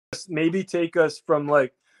maybe take us from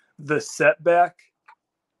like the setback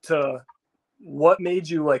to what made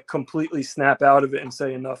you like completely snap out of it and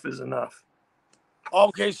say enough is enough.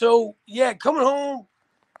 Okay, so yeah, coming home,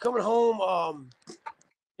 you're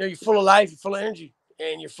full of life, you're full of energy,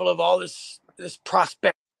 and you're full of all this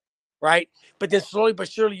prospect, right? But then slowly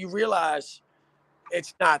but surely you realize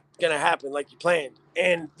it's not gonna happen like you planned.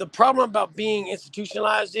 And the problem about being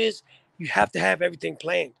institutionalized is you have to have everything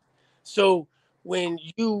planned. So when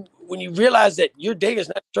you realize that your day is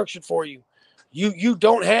not structured for you, you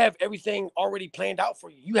don't have everything already planned out for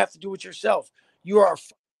you. You have to do it yourself. You are an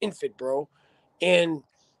infant, bro. And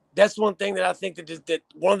that's one thing that I think that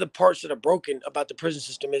one of the parts that are broken about the prison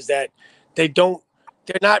system is that they don't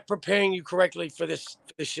they're not preparing you correctly for this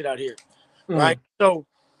shit out here, right? So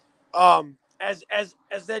as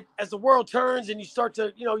the world turns and you start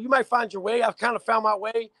to, you might find your way. I've kind of found my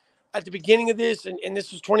way at the beginning of this, and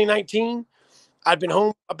this was 2019. I'd been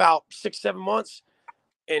home about 6, 7 months,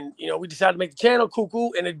 and we decided to make the channel,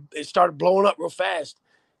 cool, and it started blowing up real fast.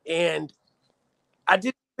 And I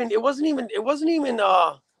didn't. It wasn't even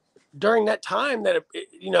during that time that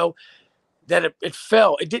it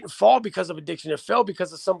fell. It didn't fall because of addiction. It fell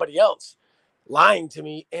because of somebody else lying to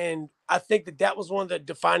me, and I think that was one of the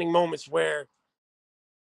defining moments where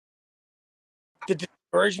the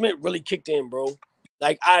discouragement really kicked in, bro.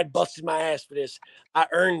 Like I busted my ass for this. I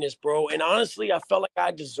earned this, bro. And honestly, I felt like I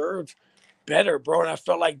deserved better, bro. And I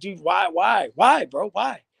felt like, dude, why, bro?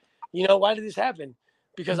 Why? Why did this happen?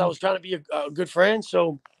 Because I was trying to be a good friend.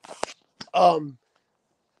 So, all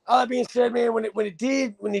that being said, man, when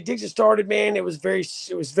the addiction started, man, it was very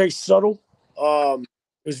subtle. It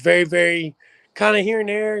was very, very kind of here and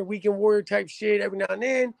there, weekend warrior type shit every now and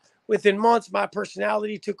then. Within months, my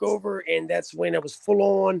personality took over, and that's when I was full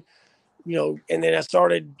on, and then I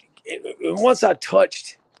started. And once I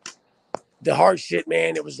touched the hard shit,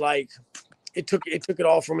 man, it was like it took it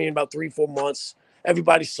all from me in about 3, 4 months.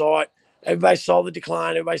 Everybody saw it. Everybody saw the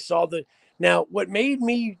decline. Everybody saw the. Now, what made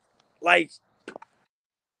me like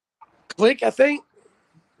click, I think,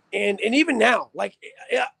 and even now, like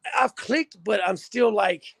I've clicked, but I'm still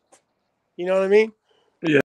like, you know what I mean?